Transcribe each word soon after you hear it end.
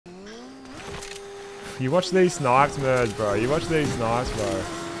You watch these snipes, Merge, bro. You watch these snipes, bro.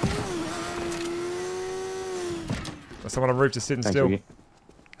 There's someone on the roof just sitting still. Ricky.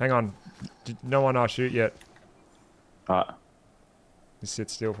 Hang on. No one shoot yet. Alright. Just sit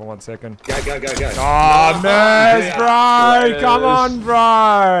still for 1 second. Go. Oh, Merge, bro. Come on,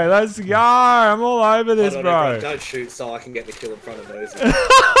 bro. Let's go. I'm all over this, Hold on, bro. everyone, don't shoot so I can get the kill in front of those.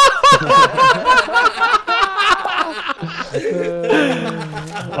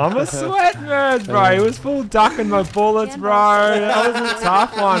 I'm a sweat Merge, bro. He was full ducking my bullets, bro. That was a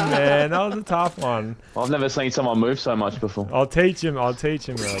tough one, man. That was a tough one. I've never seen someone move so much before. I'll teach him, Merge.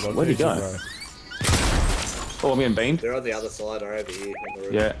 Where'd he go? Oh, I'm getting beamed. They're on the other side, or over here. On the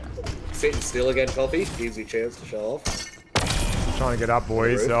roof. Yeah. Sitting still again, Coffee. Gives you a chance to show off. Trying to get up,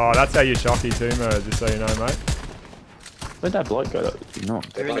 boys. Oh, that's how you shocky too, Merge, just so you know, mate. Where'd that bloke go? Not.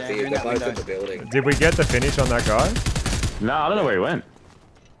 They're both in the building. Did we get the finish on that guy? No, I don't know where he went.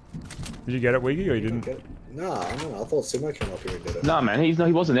 Did you get it, Wiggy, or you didn't? No, I don't know. I thought Simo came up here and did it. No, man, he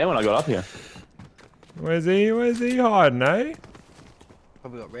wasn't there when I got up here. Where's he hiding, eh?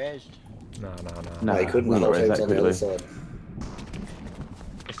 Probably got raised. No, he couldn't. we The got whole raised team's on that the other quickly. side.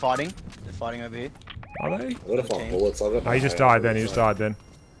 They're fighting. They're fighting over here. Are they? What if I bullets of it? Oh, he just died then.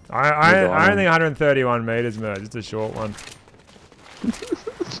 I only 131 meters, Merge. Just a short one.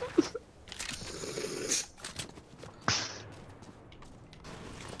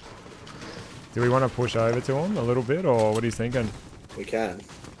 Do we want to push over to him a little bit, or what are you thinking? We can.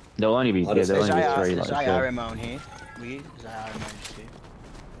 There'll only be, There's there'll only be three. There's Like, AR ammo in here. Weird. There's AR ammo just here.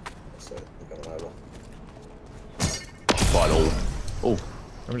 So, we're going over. Fight all. Oh.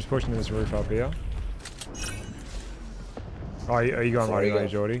 I'm just pushing this roof up here. Oh, are you going right away,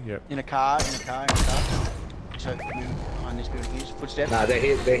 Jordy? Yep. In a car. So, behind this building here. Footsteps. Nah, they're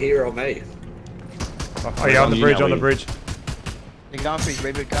here on me. Oh, yeah, on the bridge, They're going for his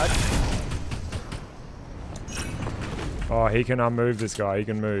reboot card. Oh, he can unmove this guy. He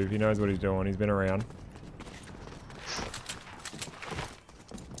can move. He knows what he's doing. He's been around.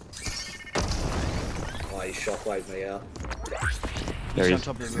 Oh, he shockwaved me out. There he is.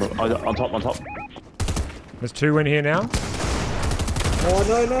 On On top. There's two in here now. Oh,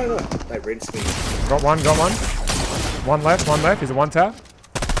 no. They rinsed me. Got one. One left. Is it one tap?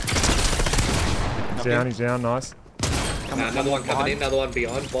 He's down. Nice. Another one coming in, another one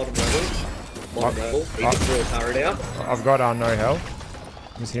behind, bottom level. He just threw a turret out. I've got no health.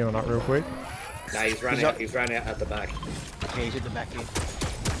 I'm just healing up real quick. No, he's run out at the back. Yeah, he's at the back here.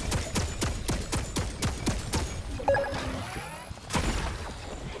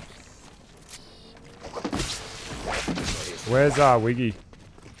 Where's Wiggy?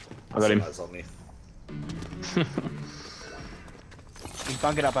 I got him. On me. He's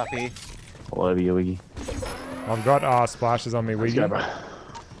bunkered up here. All over you, Wiggy. I've got splashes on me, Wiggy. Let's go, bro.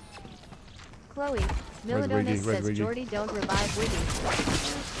 Chloe, Where's Milodonus says Wiggy? Jordy don't revive Wiggy.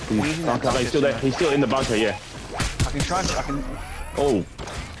 He's still there. He's still in the bunker, yeah. I can. Oh.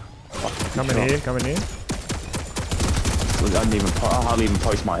 Coming here. I hardly even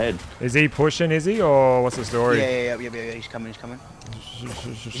post my head. Is he pushing, or what's the story? Yeah, he's coming. He's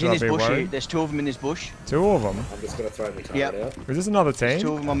Should in I this be bush here. worried? There's two of them in this bush. Two of them? I'm just going to throw my turret out. Is this another team? There's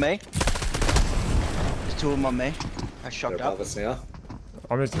two of them on me. There's two of them on me. I shocked They're up. above us now.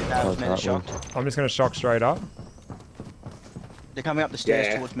 I'm just shocked. gonna shock straight up. They're coming up the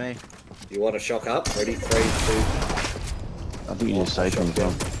stairs towards me. You want to shock up? Ready? 3, 2. I think you just saved him as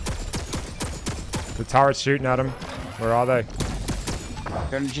well. The turret's shooting at him. Where are they?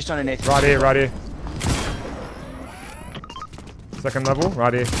 They're just underneath. Right here. Second level,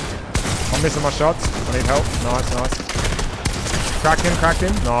 right here. I'm missing my shots. I need help. Nice. Cracked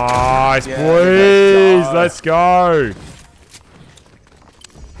him. Nice, boys. Let's go.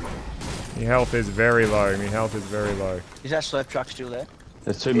 My health is very low. Is that slurp truck still there?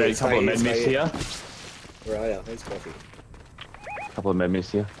 There's couple of med mists here. Where are you? Where's Coffee? Couple of med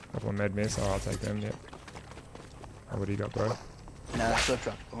mists here. Couple of med miss. I'll take them. Yep. Oh, what do you got, bro? No, that's slurp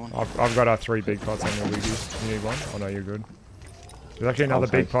truck. I've got 3 big pots on your Wiggy. You need one? Oh no, you're good. There's actually another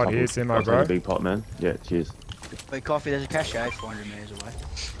big pot here, Simo, bro. Big pot, man. Yeah, cheers. Wait, Coffee, there's a cache 400 meters away.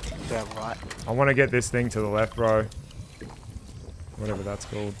 To our right. I want to get this thing to the left, bro. Whatever that's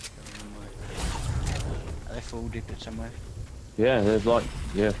called. Are they full dipped it somewhere? Yeah, they're like,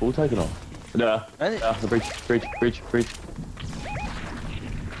 full taken off. No, the bridge.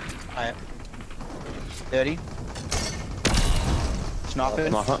 Alright. 30. Sniper.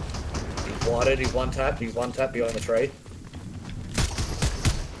 He's blinded, he's one tap behind the tree.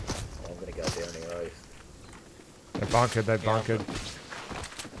 I'm gonna go down here, They bunkered.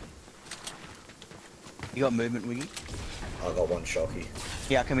 You got movement, Wiggy? I got one shocky.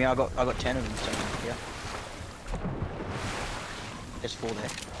 Yeah, come here, I got 10 of them. So. here. There's 4 there.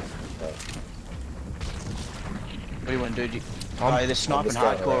 What do you want to do? Oh, they're sniping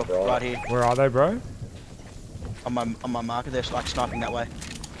hardcore right here. Where are they, bro? On my marker, they're like sniping that way.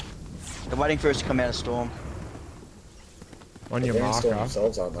 They're waiting for us to come out of storm. On your They're marker. installing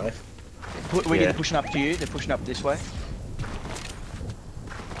themselves, aren't they? They're pushing up to you. They're pushing up this way.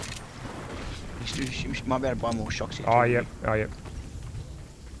 You might be able to buy more shocks here. Oh, yep. Oh, yep.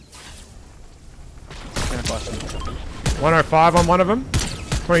 Gonna buy some. 105 on one of them.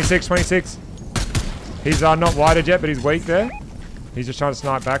 26, 26. He's not wired yet, but he's weak there. He's just trying to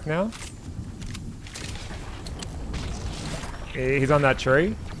snipe back now. He's on that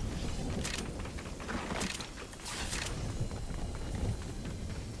tree.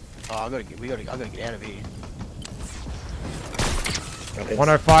 Oh, I gotta get out of here.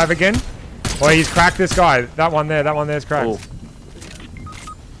 105 again. Oh, he's cracked this guy. That one there's cracked. Oh.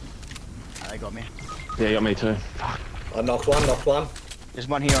 They got me. Yeah, you got me too. I knocked one. There's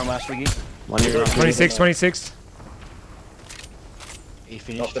one here on last Wiggy. One here. 26, 26. He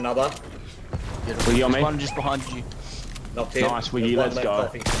finished. Knocked another. Wiggy on me. One just behind you. Knocked him. Nice, Wiggy, let's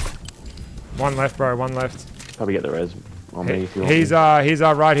go. One left, bro. One left. Probably get the res on me if you want. He's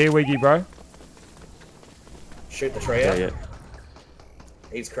right here, Wiggy, bro. Shoot the tree out. Yeah.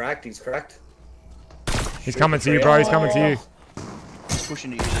 He's cracked. He's Shoot coming the to you, tree bro. out. He's coming to you. He's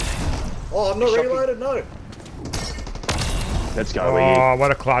pushing to you. Oh, I'm not Shocking. reloaded. No. Let's go, Wiggy. Oh, what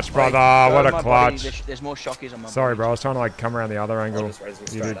a clutch, brother. Go What to a my body. clutch. There's more shockies on my Sorry, body. bro. I was trying to like come around the other angle. just raise me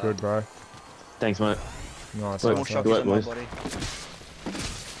You straight did good, up. bro. Thanks, mate. Nice. Look, More nice, shockies. nice. shockies on my boys. body.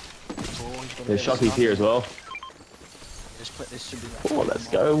 Oh, he's got a There's bit of shockies here as well. This should be Oh, let's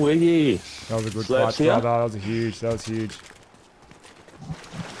go, Wiggy. That was a good Slaps clutch, here. brother. That was huge. That was huge.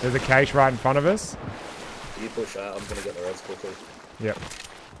 There's a cache right in front of us. You push out. I'm gonna get the res quickly. Yep.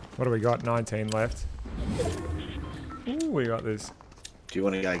 What do we got? 19 left. Ooh, we got this. Do you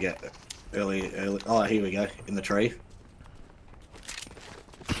want to go get early? Oh, here we go. In the tree.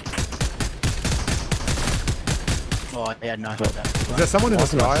 Oh, yeah, no. Is there someone in the Why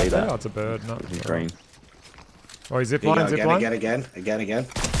can't I sky see up there? that? Oh, it's a bird. No. It's green. Oh, he's zip Here you line, go. zip line. Again.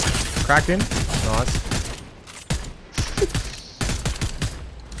 Cracked him. Nice.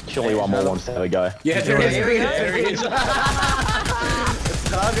 Surely one more wants to have a go. Yeah, there there he is. It's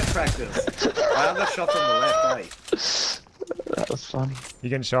target practice. I have a shot on the left, eh? That was funny. You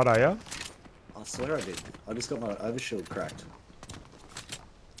getting shot, are you? I swear I did. I just got my overshield cracked.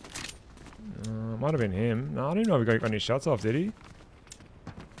 Might have been him. No, I don't know if he got any shots off, did he?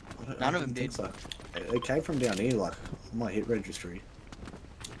 None of them think did. so. It came from down here, like my hit registry.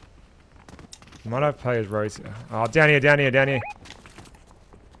 He might have players race. Oh, down here.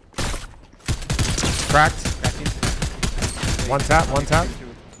 Cracked. One tap.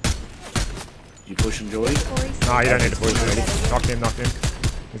 You pushing, Joy? No, you don't need to push him. Knocked him.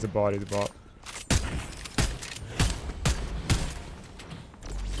 He's a bot.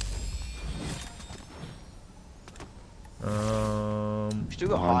 Still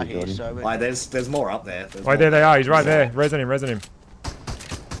got high here, so... Why, there's more up there. Oh, there they are. He's right there. Resin him.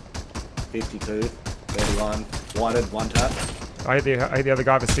 52, 31, whited, one tap. I hit the other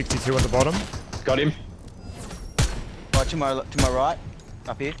guy for 62 at the bottom. Got him. Right, to my right.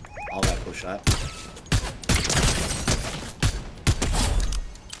 Up here. I'll go push that.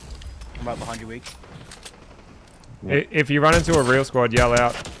 I'm right behind you, Week. If you run into a real squad, yell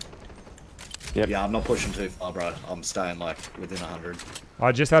out. Yep. Yeah, I'm not pushing too far, bro. I'm staying like within 100.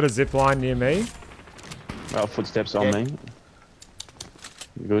 I just had a zip line near me. Oh, footsteps on me.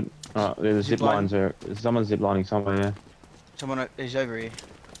 Good. There's a zip lines there. Someone's zip lining somewhere, yeah. Someone is over here.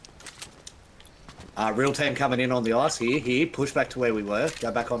 Real team coming in on the ice here. Push back to where we were.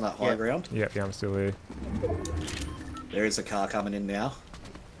 Go back on that high ground. Yep, yeah, I'm still here. There is a car coming in now.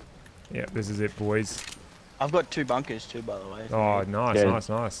 Yep, this is it, boys. I've got 2 bunkers too, by the way. Oh, nice, Yeah.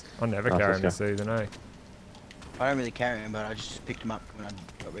 nice. I never Nice, carry him let's this season, eh? I don't really carry him, but I just picked him up when I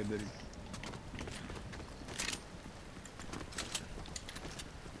got rebooted.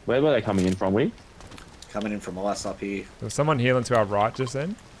 Where were they coming in from, we? Coming in from ice up here. There was someone healing to our right just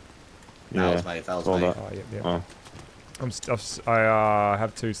then. No, that was me. That was Saw me. that. Oh, yep. Oh. I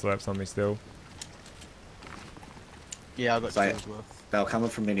have 2 slaps on me still. Yeah, I got 2 So- as well. They were coming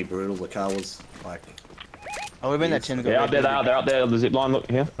from Mini Brutal. The car was like... Oh, we've been that 10 to go. Yeah, up there, they're up there. The zip line, look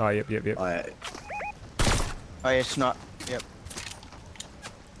here. Oh, yep. Oh, yeah, it's not. Yep.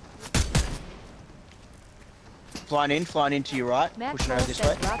 Flying in to your right. Pushing over this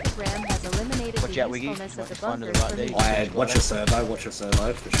way. Rocketgram has eliminated Watch the out, Wiggy. usefulness of the Fly to the bunkers right for there. me. Watch your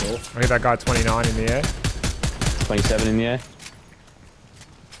servo for sure. I hit that guy 29 in the air. 27 in the air.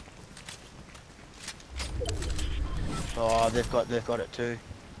 Oh, they've got it too.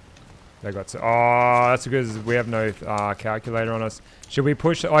 They got. Oh, that's because we have no calculator on us. Should we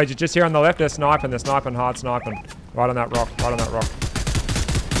push? Oh, just here on the left. They're sniping. They're sniping hard, sniping. Right on that rock. Right on that rock.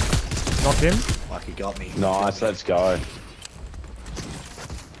 Knocked him. Like he got me. Nice, let's go.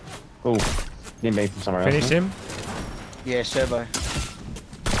 Oh, didn't be from somewhere else. Finished him. Yeah, servo.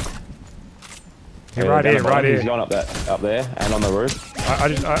 He's right here, right He's here. gone up there, and on the roof. I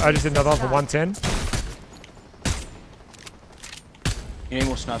just did another one for 110. You need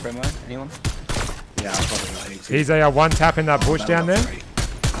more sniper ammo? Anyone? Yeah, I've probably got heaps. He's a one tap in that bush down there.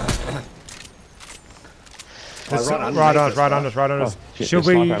 There's right underneath right on us, us, right bro. on us, right on us. shit, Should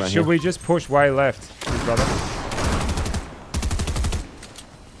there's sniper ammo we here. just push way left, brother?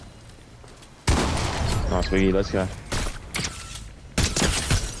 Nice, Wiggy, let's go.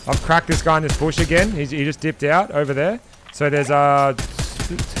 I've cracked this guy in this bush again. He just dipped out over there. So there's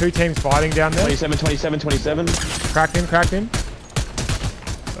two teams fighting down there. 27. Cracked him.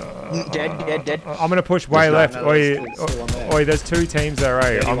 Dead. I'm gonna push way left. no, Oi, there's still one there. oi, there's two teams there,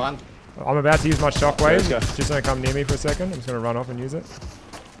 eh? 31. I'm about to use my shockwave. Let's go. Just don't come near me for a second. I'm just gonna run off and use it.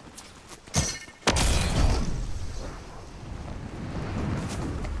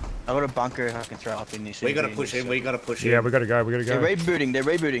 I got a bunker I can throw up in this. We gotta push him. We gotta push him. Yeah, we gotta go. They're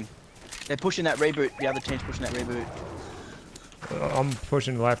rebooting. They're pushing that reboot. The other team's pushing that reboot. I'm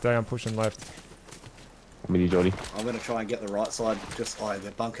pushing left, eh? I'm pushing left. I'm with you, Jordy. I'm gonna try and get the right side. Just like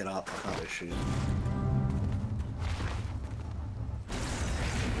they're bunking up. I can't just shoot.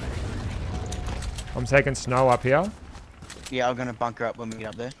 I'm taking snow up here. Yeah, I'm gonna bunker up when we get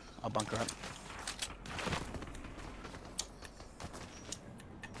up there. I'll bunker up.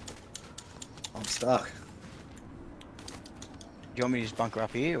 I'm stuck. Do you want me to just bunker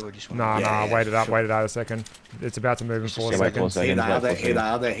up here or just want Nah, Yeah, wait it out, sure. wait it out a second. It's about to move in 4 Yeah, wait 4 seconds. Here they seconds. are. Here they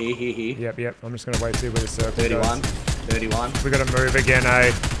are. They're here. Yep. I'm just gonna wait to see where the circle 31. goes. 31. We gotta move again,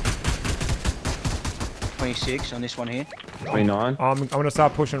 eh? 26 on this one here? 29. I'm gonna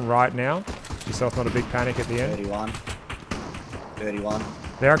start pushing right now. Yourself not a big panic at the end. 31. 31.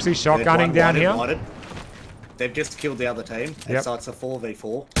 They're actually shotgunning down here. Invited. They've just killed the other team. And Yep. so it's a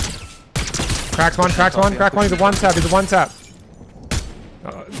 4v4. Cracked one. He's a one tap.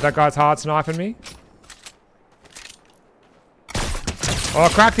 That guy's hard sniping me. Oh, I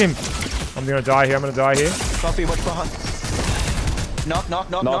cracked him. I'm gonna die here. Coffee, watch behind. Knock.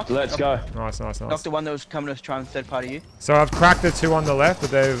 Knocked, let's go. Nice. Knock the one that was coming to try and third party you. So I've cracked the two on the left,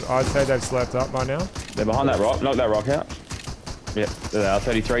 but I'd say they've slept up by now. They're behind that rock. Knock that rock out. Yep, there they are.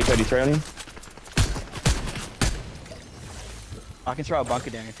 33 on him. I can throw a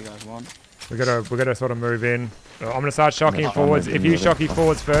bunker down if you guys want. We gotta sort of move in. I'm gonna start shocking forwards. If you shocky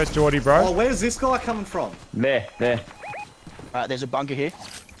forwards first, Geordie, Oh, bro. where's this guy coming from? There. Alright, there's a bunker here.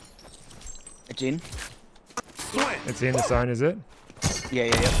 It's in. It's in the zone, is it? Yeah.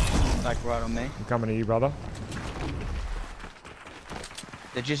 Like right on me. I'm coming to you, brother.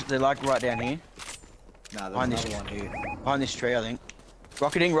 They're like right down here. Nah, there's Behind another this- one here. Behind this tree, I think.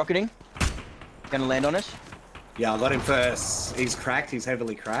 Rocketing. Gonna land on us. Yeah, I got him first. He's cracked. He's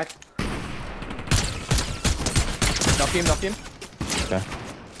heavily cracked. Knocked him. Okay.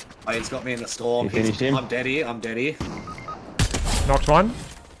 Oh, he's got me in the storm. You finished him? I'm dead here. Knocked one. One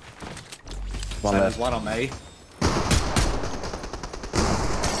So left. there's one on me.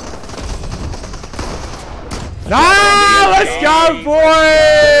 Ah, let's go,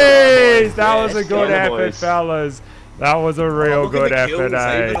 boys! That was a good go, effort, boys. fellas. That was a real Look at good the effort, kills,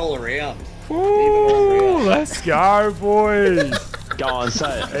 eh? Even all around. Ooh, let's go, boys. Go on,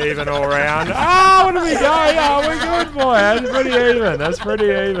 say it. Even all round. Ah, what do we go? Oh, we're good, boy. That's pretty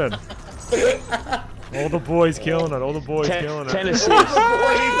even. All the boys killing it. 10 assists.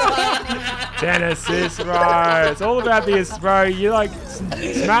 10 assists, bro. It's all about the assists, bro. You're like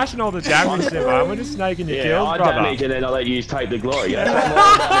smashing all the damage there, man. We're just snaking your Yeah, kills, I brother. damage and then I let you take the glory. I'm all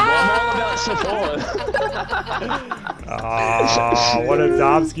about support. Oh, what a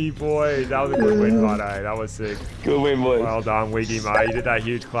Dubsky, boy. That was a good win, buddy. That was sick. Good win, boys. Well done, Wiggy, mate. You did that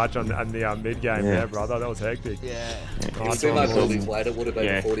huge clutch on the mid game there, brother. That was hectic. Yeah. Nice If we one, had all boys. these weight, it would have been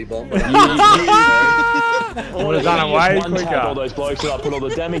Yeah. a 40 bomb. Would have done it way One tap all quicker. those blokes that I put all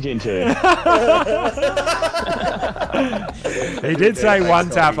the damage into. He did say one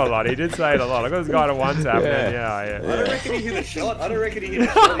tap a lot. He did say it a lot. I got this guy to one tap. Yeah. Yeah. I don't reckon he hit a shot. He was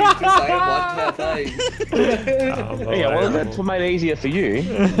just saying one tap, eh? Yeah, well, that's what made it easier for you.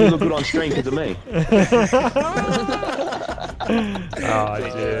 You look good on stream because of me. Oh,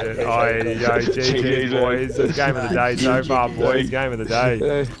 dude. Oh, yo, GG, boys. It's game of the day so far, boys. Game of the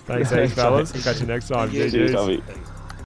day. Thanks, fellas. We'll catch you next time. Cheers, GG's. Tommy.